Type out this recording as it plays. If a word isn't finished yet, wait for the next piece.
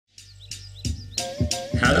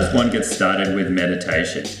how does one get started with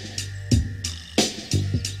meditation?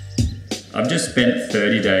 I've just spent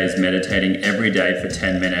 30 days meditating every day for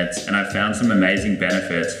 10 minutes, and I've found some amazing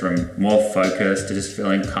benefits, from more focus to just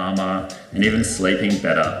feeling calmer and even sleeping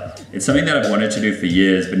better. It's something that I've wanted to do for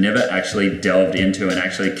years but never actually delved into and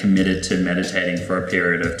actually committed to meditating for a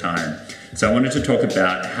period of time. So I wanted to talk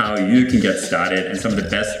about how you can get started and some of the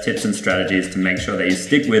best tips and strategies to make sure that you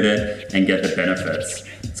stick with it and get the benefits.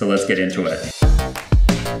 So let's get into it.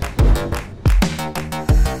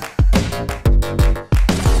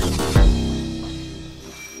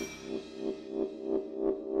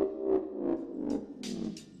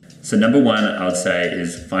 So number one, I would say,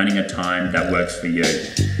 is finding a time that works for you.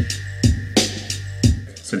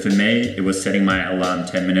 So for me, it was setting my alarm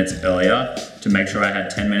 10 minutes earlier to make sure I had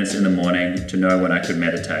 10 minutes in the morning to know when I could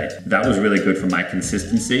meditate. That was really good for my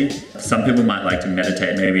consistency. Some people might like to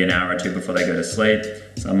meditate maybe an hour or two before they go to sleep.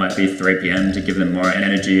 Some might be 3 p.m. to give them more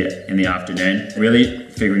energy in the afternoon. Really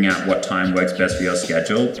figuring out what time works best for your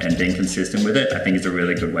schedule and being consistent with it, I think, is a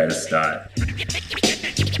really good way to start.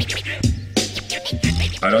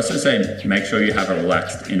 I'd also say make sure you have a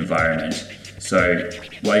relaxed environment. So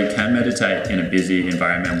while you can meditate in a busy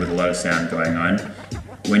environment with a lot of sound going on,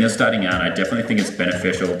 when you're starting out, I definitely think it's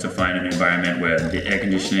beneficial to find an environment where the air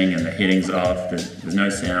conditioning and the heating's off, there's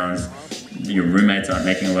no sounds, your roommates aren't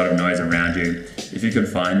making a lot of noise around you. If you can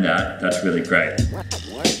find that, that's really great.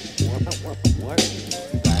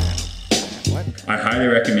 I highly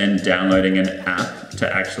recommend downloading an app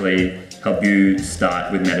to actually help you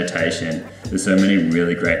start with meditation. There's so many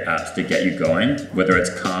really great apps to get you going, whether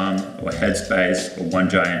it's Calm or Headspace or One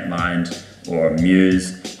Giant Mind or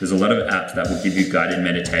Muse. There's a lot of apps that will give you guided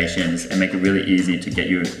meditations and make it really easy to get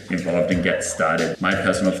you involved and get started. My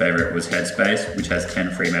personal favorite was Headspace, which has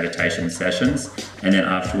 10 free meditation sessions. And then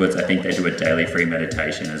afterwards, I think they do a daily free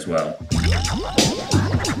meditation as well.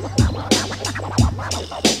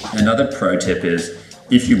 Another pro tip is,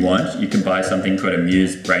 if you want, you can buy something called a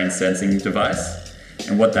Muse brain sensing device.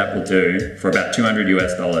 And what that will do for about $200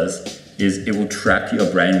 US is it will track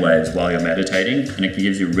your brain waves while you're meditating, and it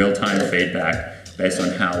gives you real-time feedback based on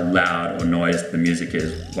how loud or noise the music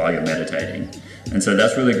is while you're meditating. And so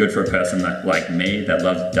that's really good for a person like me that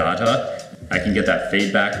loves data. I can get that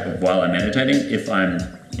feedback of while I'm meditating if I'm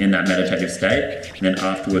in that meditative state, and then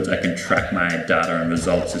afterwards I can track my data and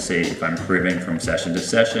results to see if I'm improving from session to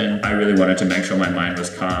session. I really wanted to make sure my mind was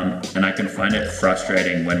calm, and I can find it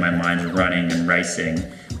frustrating when my mind's running and racing,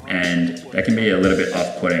 and that can be a little bit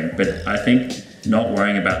off-putting. But I think not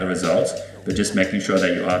worrying about the results, but just making sure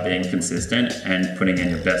that you are being consistent and putting in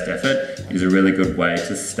your best effort is a really good way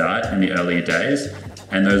to start in the earlier days,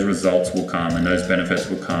 and those results will come and those benefits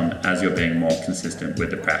will come as you're being more consistent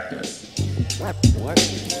with the practice.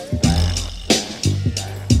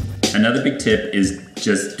 Another big tip is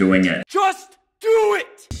just doing it. Just do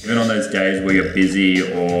it! Even on those days where you're busy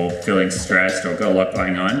or feeling stressed or got a lot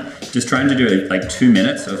going on, just trying to do like 2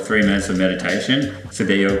 minutes or 3 minutes of meditation so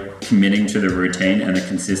that you're committing to the routine and the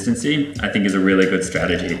consistency, I think is a really good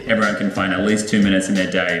strategy. Everyone can find at least 2 minutes in their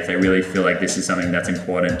day if they really feel like this is something that's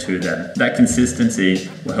important to them. That consistency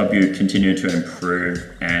will help you continue to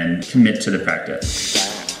improve and commit to the practice.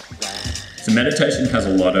 So meditation has a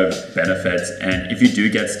lot of benefits, and if you do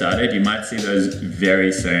get started, you might see those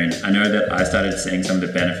very soon. I know that I started seeing some of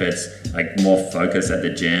the benefits, like more focus at the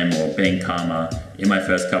gym or being calmer, in my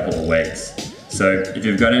first couple of weeks. So if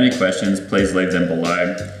you've got any questions, please leave them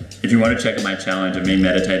below. If you want to check out my challenge of me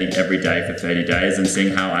meditating every day for 30 days and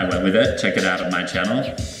seeing how I went with it, check it out on my channel,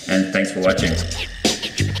 and thanks for watching.